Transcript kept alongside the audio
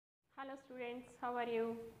Hello students, how are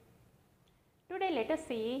you? Today let us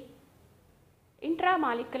see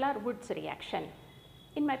intramolecular Wurtz reaction.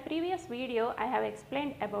 In my previous video I have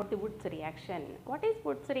explained about the Wurtz reaction. What is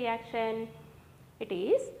Wurtz reaction? It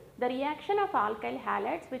is the reaction of alkyl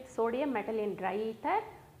halides with sodium metal in dry ether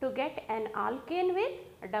to get an alkane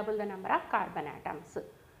with double the number of carbon atoms.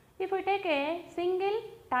 If we take a single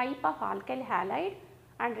type of alkyl halide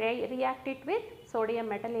and react it with sodium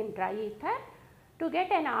metal in dry ether, to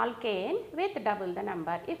get an alkane with double the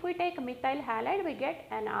number. If we take methyl halide, we get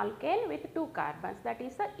an alkane with 2 carbons, that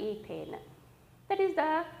is the ethane. That is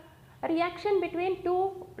the reaction between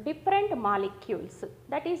two different molecules,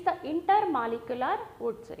 that is the intermolecular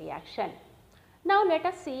Wurtz reaction. Now let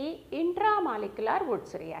us see intramolecular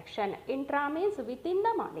Wurtz reaction. Intra means within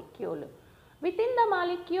the molecule. Within the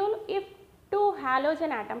molecule, if 2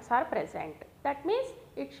 halogen atoms are present, that means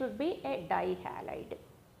it should be a dihalide.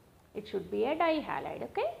 It should be a dihalide,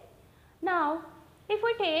 okay. Now, if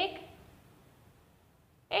we take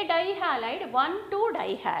a dihalide,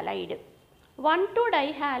 1,2-dihalide.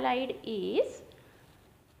 1,2-dihalide is,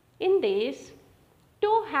 in this,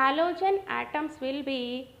 2 halogen atoms will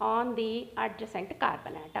be on the adjacent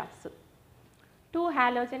carbon atoms. 2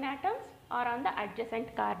 halogen atoms are on the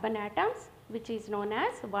adjacent carbon atoms, which is known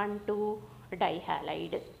as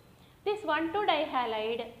 1,2-dihalide. This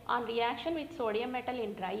 1,2-dihalide on reaction with sodium metal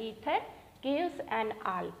in dry ether gives an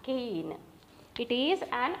alkene. It is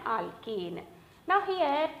an alkene. Now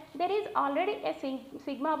here there is already a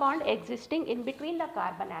sigma bond existing in between the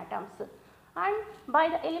carbon atoms, and by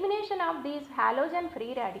the elimination of these halogen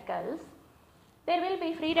free radicals, there will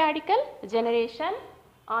be free radical generation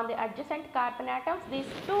on the adjacent carbon atoms. These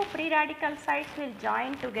 2 free radical sites will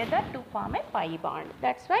join together to form a pi bond.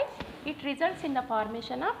 That's why it results in the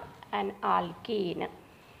formation of an alkene.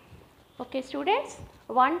 Okay students,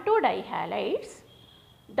 1,2-dihalides,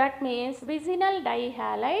 that means vicinal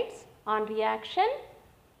dihalides on reaction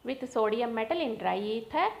with sodium metal in dry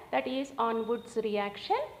ether, that is on Wurtz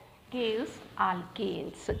reaction, gives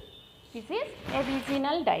alkenes. This is a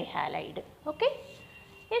vicinal dihalide. Okay.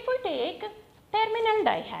 If we take terminal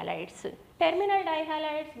dihalides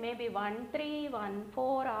may be 1,3, 1,4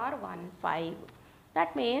 or 1,5.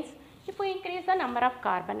 That means if we increase the number of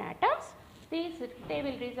carbon atoms, they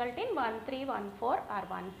will result in 1,3, 1,4 or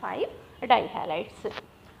 1,5 dihalides.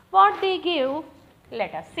 What they give,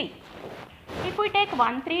 let us see. If we take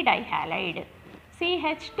 1,3-dihalide,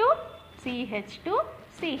 CH2, CH2,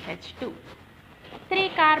 CH2, 3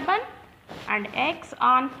 carbon and X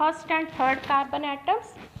on first and third carbon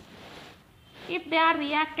atoms. If they are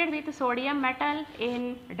reacted with sodium metal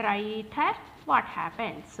in dry ether, what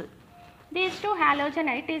happens? These 2 halogen,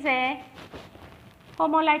 it is a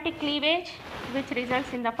homolytic cleavage which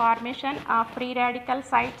results in the formation of free radical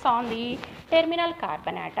sites on the terminal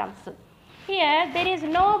carbon atoms. Here there is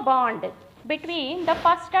no bond between the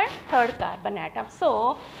first and third carbon atoms.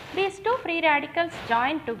 So these 2 free radicals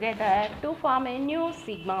join together to form a new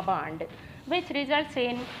sigma bond which results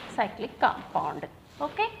in cyclic compound.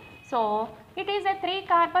 Okay. So it is a 3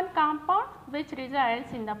 carbon compound which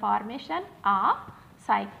results in the formation of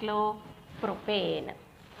cyclopropane.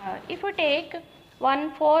 If we take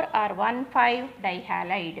 1,4 or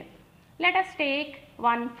 1,5-dihalide, let us take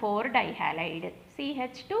 1,4-dihalide.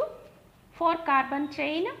 CH2, 4 carbon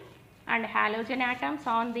chain and halogen atoms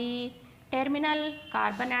on the terminal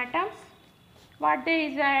carbon atoms. What they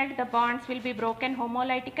result, the bonds will be broken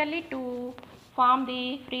homolytically to form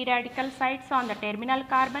the free radical sites on the terminal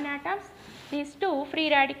carbon atoms. These 2 free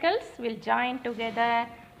radicals will join together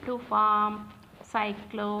to form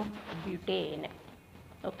cyclobutane.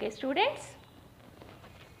 Okay students.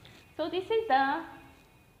 So this is the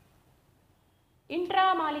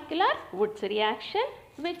intramolecular Wurtz reaction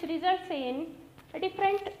which results in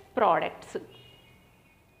different products.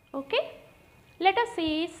 Okay. Let us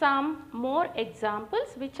see some more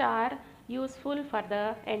examples which are useful for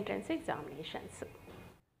the entrance examinations.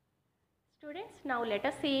 Students, now let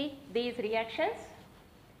us see these reactions.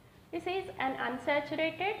 This is an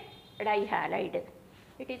unsaturated dihalide.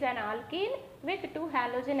 It is an alkene with 2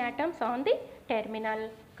 halogen atoms on the terminal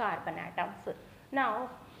carbon atoms. Now,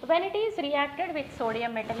 when it is reacted with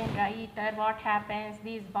sodium metal in dry ether, what happens?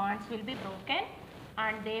 These bonds will be broken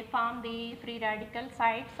and they form the free radical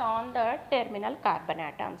sites on the terminal carbon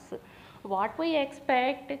atoms. What we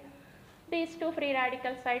expect? These 2 free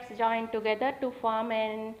radical sites join together to form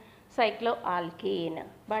an cycloalkene,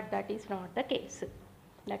 but that is not the case.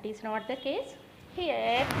 That is not the case.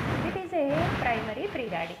 Here it is a primary free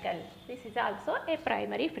radical. This is also a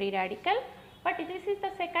primary free radical, but this is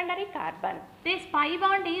the secondary carbon. This pi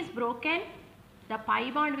bond is broken the pi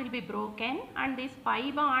bond will be broken and this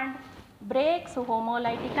pi bond breaks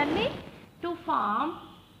homolytically to form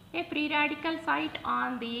a free radical site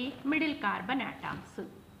on the middle carbon atoms,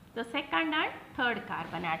 the second and third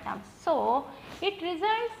carbon atoms. So, it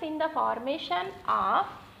results in the formation of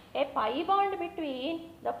a pi bond between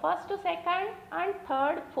the first, second and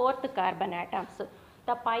third, fourth carbon atoms.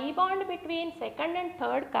 The pi bond between second and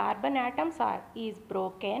third carbon atoms is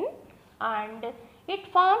broken and it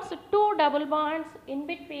forms two double bonds in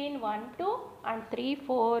between 1, 2 and 3,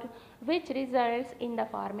 4, which results in the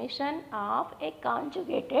formation of a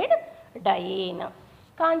conjugated diene.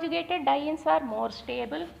 Conjugated dienes are more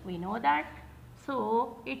stable, we know that.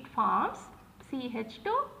 So, it forms CH2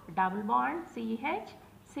 double bond CH,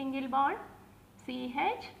 single bond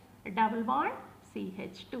CH, double bond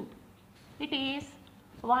CH2. It is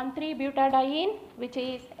 1,3-butadiene, which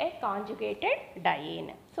is a conjugated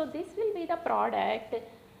diene. So, this will be the product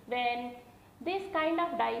when this kind of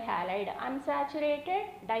dihalide, unsaturated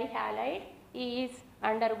dihalide, is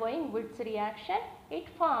undergoing Wurtz reaction. It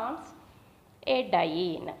forms a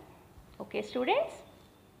diene. Okay, students,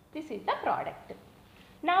 this is the product.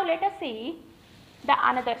 Now, let us see the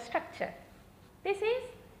another structure. This is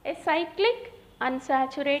a cyclic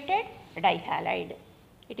unsaturated dihalide.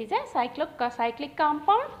 It is a cyclic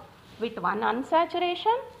compound with one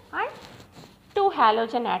unsaturation and two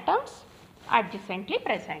halogen atoms adjacently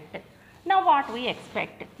present. Now, what we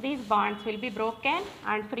expect? These bonds will be broken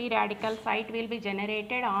and free radical site will be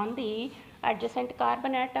generated on the adjacent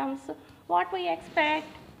carbon atoms. What we expect?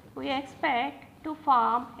 We expect to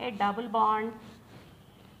form a double bond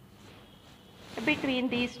between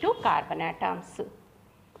these two carbon atoms,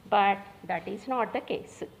 but that is not the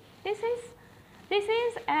case. This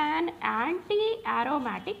is an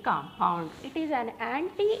anti-aromatic compound. It is an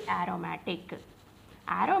anti-aromatic.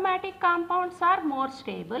 Aromatic compounds are more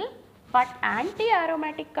stable, but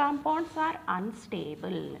anti-aromatic compounds are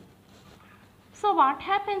unstable. So, what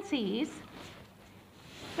happens is,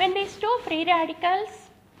 when these two free radicals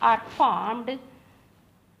are formed,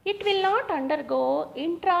 it will not undergo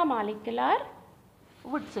intramolecular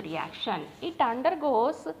Wurtz reaction. It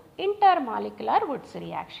undergoes intermolecular Wurtz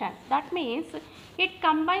reaction. That means it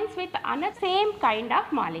combines with another same kind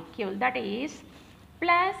of molecule, that is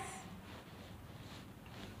plus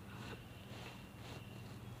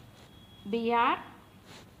Br,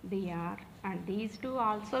 and these two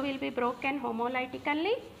also will be broken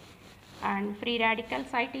homolytically and free radical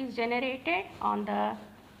site is generated on the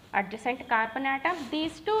adjacent carbon atom.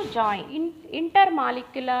 These two join.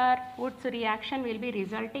 Intermolecular Wurtz reaction will be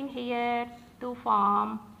resulting here to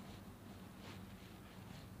form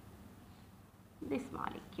this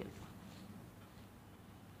molecule.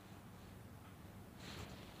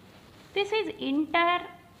 This is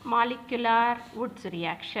intermolecular Wurtz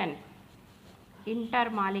reaction.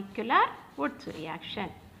 Intermolecular Wurtz reaction.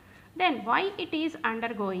 Then why it is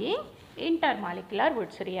undergoing intermolecular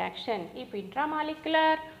Wurtz reaction? If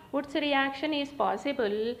intramolecular Wurtz reaction is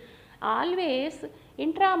possible, always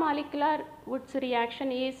intramolecular Wurtz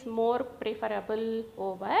reaction is more preferable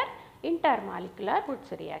over intermolecular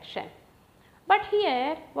Wurtz reaction. But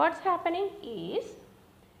here what's happening is,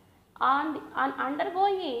 on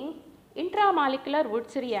undergoing intramolecular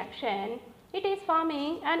Wurtz reaction, it is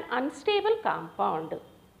forming an unstable compound.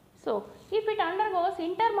 So, if it undergoes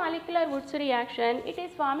intermolecular Wurtz reaction, it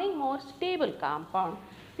is forming more stable compound.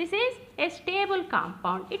 This is a stable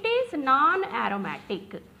compound. It is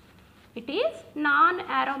non-aromatic. It is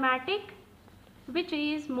non-aromatic, which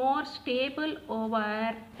is more stable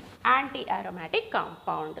over anti-aromatic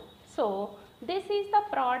compound. So, this is the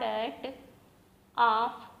product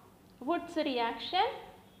of Wurtz reaction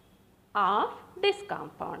of this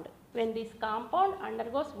compound. When this compound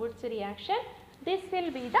undergoes Wurtz reaction, this will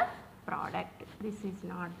be the product. This is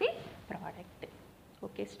not the product.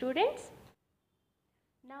 Okay, students.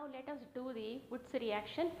 Now let us do the Wurtz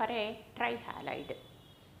reaction for a trihalide.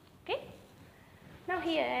 Okay. Now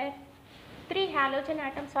here 3 halogen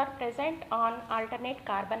atoms are present on alternate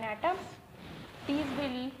carbon atoms. These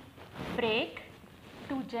will break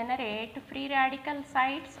to generate free radical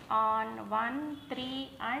sites on 1, 3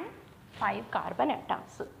 and 5 carbon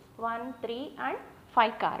atoms. 1, 3 and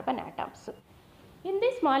 5 carbon atoms. In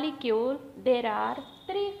this molecule, there are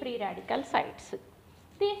 3 free radical sites.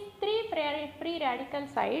 These 3 free radical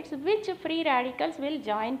sites, which free radicals will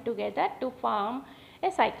join together to form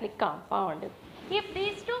a cyclic compound. If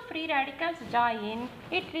these 2 free radicals join,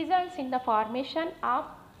 it results in the formation of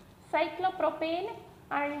cyclopropane,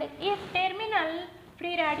 and if terminal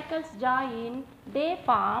free radicals join, they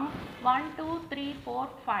form 1, 2, 3, 4,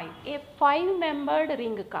 5, a 5-membered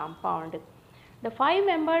ring compound. The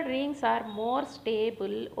 5-membered rings are more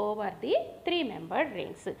stable over the 3-membered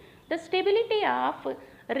rings. The stability of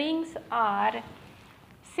rings are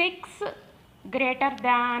 6 greater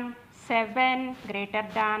than 7 greater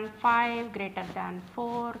than 5 greater than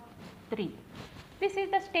 4 3. This is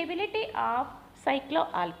the stability of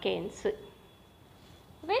cycloalkanes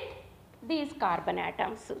with these carbon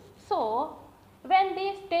atoms. So, when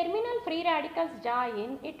these terminal free radicals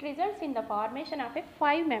join, it results in the formation of a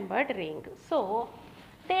 5-membered ring. So,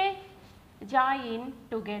 they join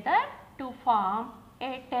together to form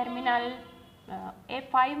a terminal, a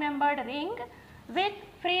 5-membered ring with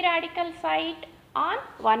free radical site on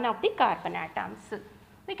one of the carbon atoms.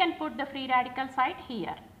 We can put the free radical site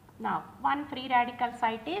here. Now, one free radical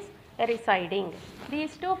site is residing.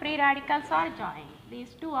 These two free radicals are joined.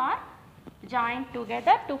 These two are joined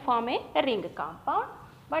together to form a ring compound,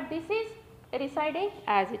 but this is residing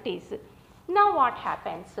as it is. Now what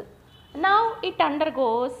happens? Now it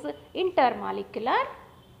undergoes intermolecular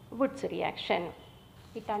Wurtz reaction.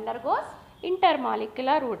 It undergoes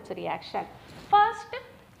intermolecular Wurtz reaction. First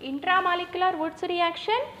intramolecular Wurtz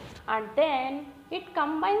reaction, and then it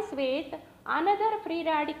combines with another free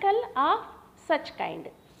radical of such kind,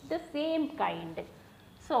 the same kind.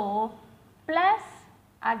 So plus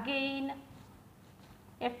again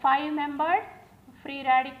a 5-membered free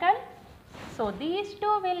radical. So these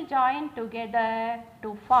two will join together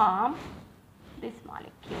to form this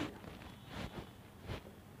molecule.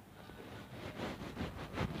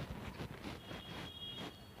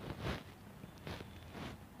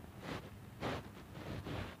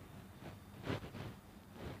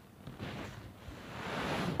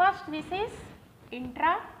 First this is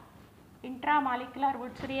intramolecular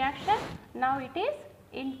Wurtz reaction. Now it is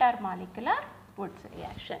intermolecular Wurtz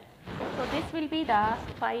reaction. So this will be the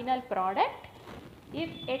final product if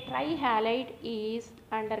a trihalide is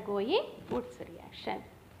undergoing Wurtz reaction.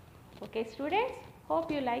 Okay students,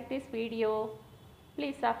 hope you like this video.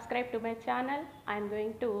 Please subscribe to my channel. I am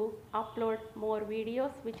going to upload more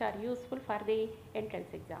videos which are useful for the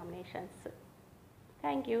entrance examinations.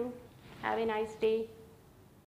 Thank you. Have a nice day.